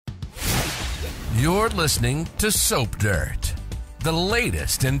You're listening to Soap Dirt, the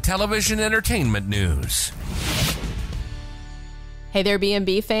latest in television entertainment news. Hey there,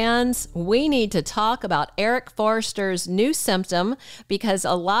 B&B fans. We need to talk about Eric Forrester's new Symptom because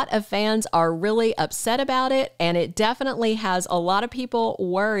a lot of fans are really upset about it, and it definitely has a lot of people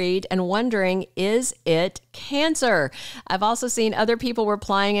worried and wondering, is it cancer? I've also seen other people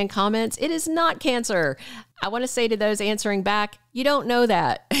replying in comments, it is not cancer. I want to say to those answering back, you don't know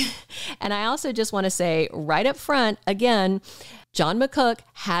that. And I also just want to say right up front, again, John McCook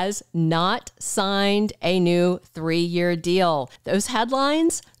has not signed a new 3-year deal. Those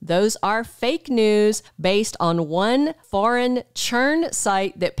headlines, those are fake news based on one foreign churn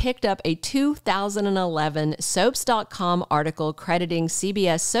site that picked up a 2011 Soaps.com article crediting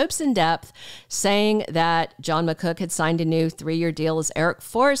CBS Soaps in Depth, saying that John McCook had signed a new 3-year deal as Eric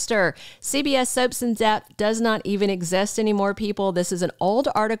Forrester. CBS Soaps in Depth does not even exist anymore, people. This is an old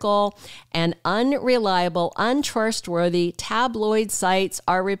article, and unreliable, untrustworthy tabloid sites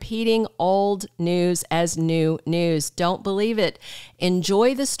are repeating old news as new news. Don't believe it.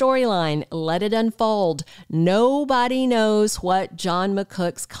 Enjoy the storyline. Let it unfold. Nobody knows what John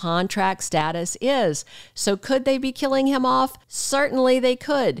McCook's contract status is. So could they be killing him off? Certainly they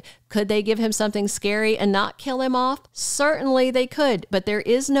could. Could they give him something scary and not kill him off? Certainly they could, but there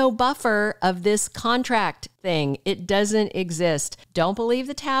is no buffer of this contract thing. It doesn't exist. Don't believe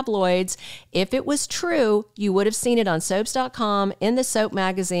the tabloids. If it was true, you would have seen it on soaps.com, in the soap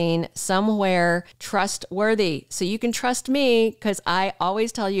magazine, somewhere trustworthy. So you can trust me because I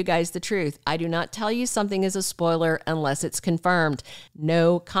always tell you guys the truth. I do not tell you something is a spoiler unless it's confirmed.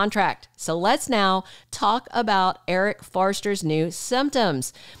 No contract. So let's now talk about Eric Forrester's new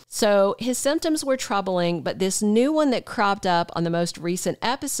symptoms. So his symptoms were troubling, but this new one that cropped up on the most recent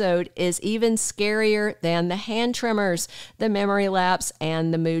episode is even scarier than the hand tremors, the memory lapse,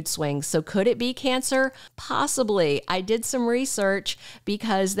 and the mood swings. So could it be cancer? Possibly. I did some research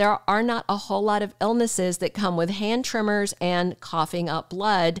because there are not a whole lot of illnesses that come with hand tremors and coughing up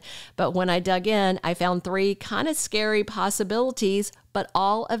blood. But when I dug in, I found 3 kind of scary possibilities, but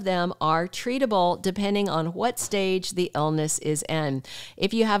all of them are treatable depending on what stage the illness is in.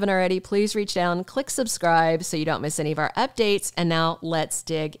 If you haven't already, please reach down, click subscribe so you don't miss any of our updates. And now let's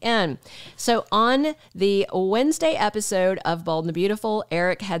dig in. So on the Wednesday episode of Bold and the Beautiful,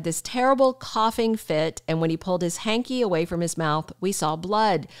 Eric had this terrible coughing fit, and when he pulled his hanky away from his mouth, we saw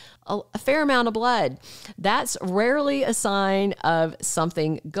blood. A fair amount of blood. That's rarely a sign of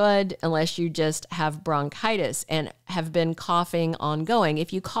something good unless you just have bronchitis and have been coughing ongoing.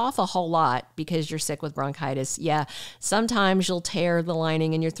 If you cough a whole lot because you're sick with bronchitis, yeah, sometimes you'll tear the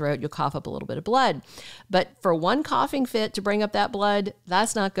lining in your throat, you'll cough up a little bit of blood. But for one coughing fit to bring up that blood,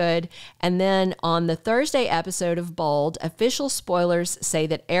 that's not good. And then on the Thursday episode of Bold, official spoilers say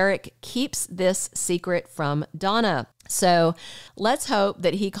that Eric keeps this secret from Donna. So let's hope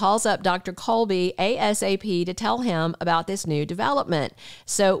that he calls up Dr. Colby ASAP to tell him about this new development.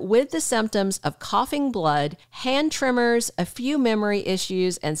 So with the symptoms of coughing blood, hand tremors, a few memory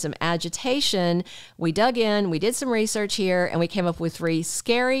issues, and some agitation, we dug in, we did some research here, and we came up with 3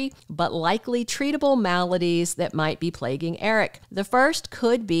 scary but likely treatable maladies that might be plaguing Eric. The first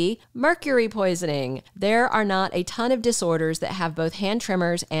could be mercury poisoning. There are not a ton of disorders that have both hand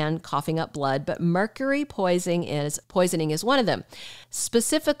tremors and coughing up blood, but mercury poisoning is one of them.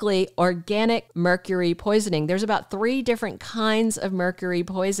 Specifically, organic mercury poisoning. There's about 3 different kinds of mercury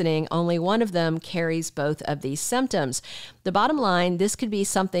poisoning. Only one of them carries both of these symptoms. The bottom line, this could be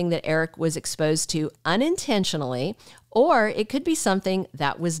something that Eric was exposed to unintentionally, or it could be something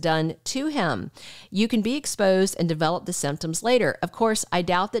that was done to him. You can be exposed and develop the symptoms later. Of course, I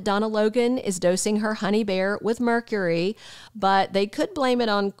doubt that Donna Logan is dosing her honey bear with mercury, but they could blame it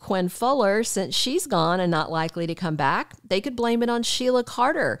on Quinn Fuller since she's gone and not likely to come back. They could blame it on Sheila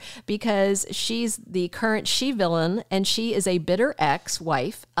Carter because she's the current she-villain and she is a bitter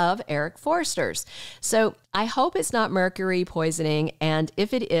ex-wife of Eric Forrester's. So I hope it's not mercury poisoning, and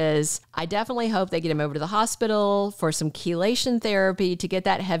if it is, I definitely hope they get him over to the hospital for some chelation therapy to get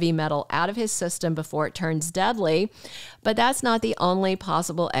that heavy metal out of his system before it turns deadly. But that's not the only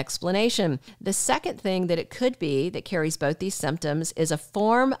possible explanation. The second thing that it could be that carries both these symptoms is a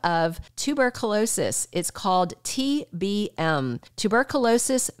form of tuberculosis. It's called TBM,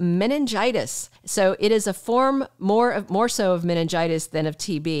 tuberculosis meningitis. So it is a form more so of meningitis than of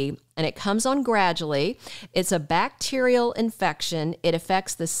TB. and it comes on gradually. It's a bacterial infection. It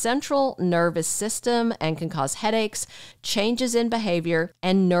affects the central nervous system and can cause headaches, changes in behavior,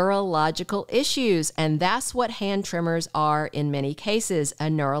 and neurological issues. And that's what hand tremors are in many cases, a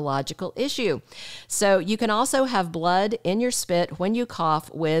neurological issue. So you can also have blood in your spit when you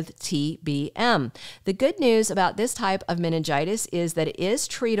cough with TBM. The good news about this type of meningitis is that it is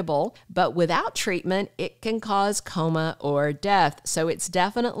treatable, but without treatment, it can cause coma or death. So it's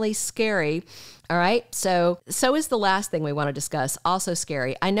definitely scary. All right, so is the last thing we want to discuss, also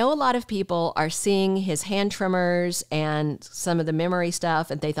scary. I know a lot of people are seeing his hand tremors and some of the memory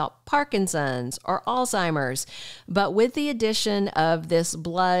stuff, and they thought Parkinson's or Alzheimer's. But with the addition of this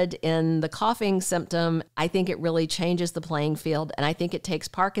blood in the coughing symptom, I think it really changes the playing field, and I think it takes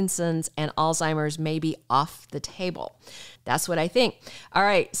Parkinson's and Alzheimer's maybe off the table. That's what I think. All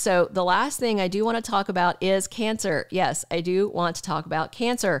right, so the last thing I do want to talk about is cancer. Yes, I do want to talk about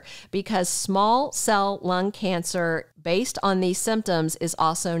cancer because small cell lung cancer based on these symptoms is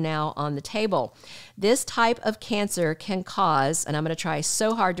also now on the table. This type of cancer can cause, and I'm going to try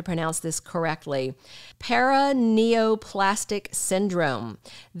so hard to pronounce this correctly, Paraneoplastic Syndrome.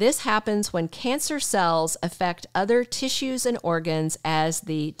 This happens when cancer cells affect other tissues and organs as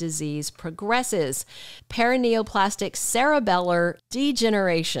the disease progresses. Paraneoplastic cerebellar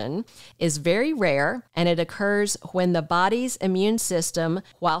degeneration is very rare, and it occurs when the body's immune system,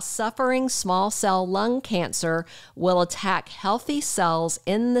 while suffering small cell lung cancer, will attack healthy cells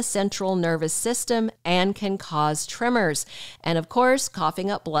in the central nervous system and can cause tremors. And of course,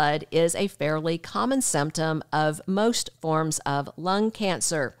 coughing up blood is a fairly common symptom of most forms of lung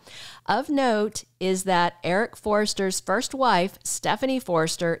cancer. Of note is that Eric Forrester's first wife, Stephanie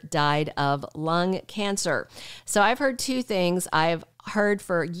Forrester, died of lung cancer. So I've heard two things. I've heard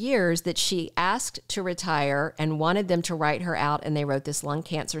for years that she asked to retire and wanted them to write her out, and they wrote this lung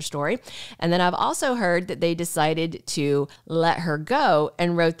cancer story. And then I've also heard that they decided to let her go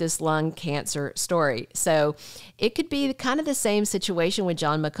and wrote this lung cancer story. So it could be kind of the same situation with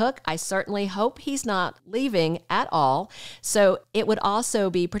John McCook. I certainly hope he's not leaving at all. So it would also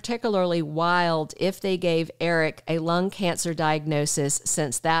be particularly wild if they gave Eric a lung cancer diagnosis,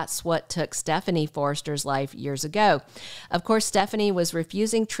 since that's what took Stephanie Forrester's life years ago. Of course, Stephanie was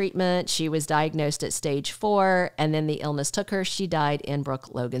refusing treatment. She was diagnosed at stage 4, and then the illness took her. She died in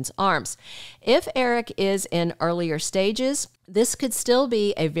Brooke Logan's arms. If Eric is in earlier stages, this could still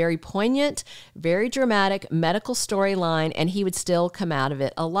be a very poignant, very dramatic medical storyline, and he would still come out of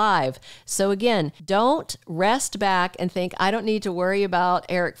it alive. So again, don't rest back and think, I don't need to worry about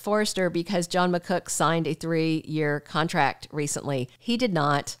Eric Forrester because John McCook signed a 3-year contract recently. He did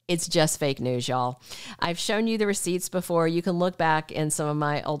not. It's just fake news, y'all. I've shown you the receipts before. You can look back in some of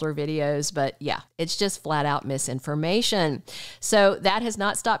my older videos, but yeah, it's just flat out misinformation. So that has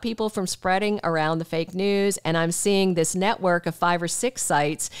not stopped people from spreading around the fake news, and I'm seeing this network of 5 or 6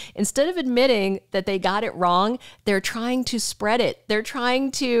 sites, instead of admitting that they got it wrong, they're trying to spread it. They're trying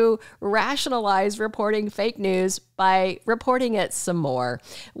to rationalize reporting fake news by reporting it some more.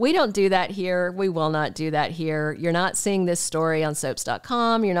 We don't do that here. We will not do that here. You're not seeing this story on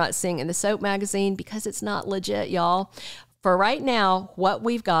soaps.com. You're not seeing it in the Soap magazine because it's not legit, y'all. For right now, what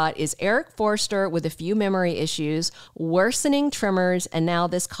we've got is Eric Forrester with a few memory issues, worsening tremors, and now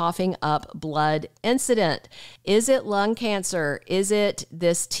this coughing up blood incident. Is it lung cancer? Is it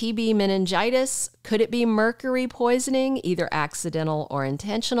this TB meningitis? Could it be mercury poisoning, either accidental or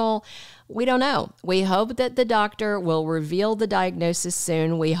intentional? We don't know. We hope that the doctor will reveal the diagnosis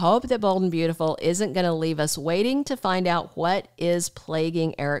soon. We hope that Bold and Beautiful isn't going to leave us waiting to find out what is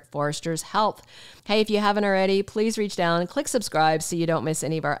plaguing Eric Forrester's health. Hey, if you haven't already, please reach down and click subscribe so you don't miss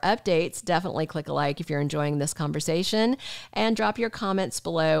any of our updates. Definitely click a like if you're enjoying this conversation, and drop your comments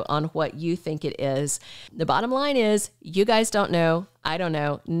below on what you think it is. The bottom line is, you guys don't know. I don't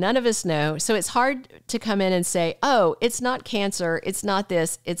know. None of us know. So it's hard to come in and say, oh, it's not cancer. It's not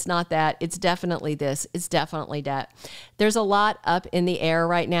this. It's not that. It's definitely this. It's definitely that. There's a lot up in the air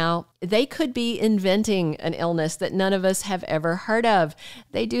right now. They could be inventing an illness that none of us have ever heard of.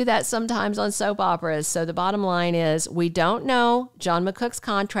 They do that sometimes on soap operas. So the bottom line is, we don't know John McCook's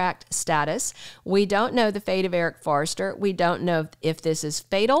contract status. We don't know the fate of Eric Forrester. We don't know if this is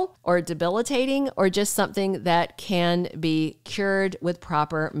fatal or debilitating or just something that can be cured with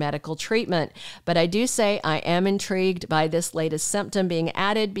proper medical treatment. But I do say I am intrigued by this latest symptom being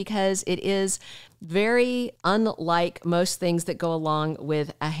added because it is very unlike most things that go along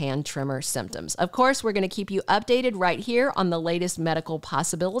with a hand tremor symptoms. Of course, we're going to keep you updated right here on the latest medical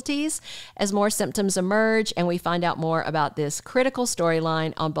possibilities as more symptoms emerge and we find out more about this critical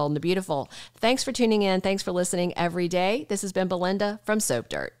storyline on Bold and the Beautiful. Thanks for tuning in. Thanks for listening every day. This has been Belinda from Soap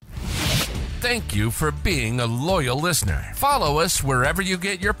Dirt. Thank you for being a loyal listener. Follow us wherever you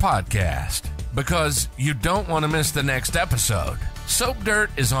get your podcast, because you don't want to miss the next episode. Soap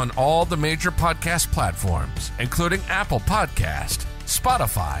Dirt is on all the major podcast platforms, including Apple Podcast,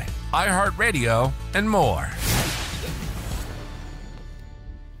 Spotify, iHeartRadio, and more.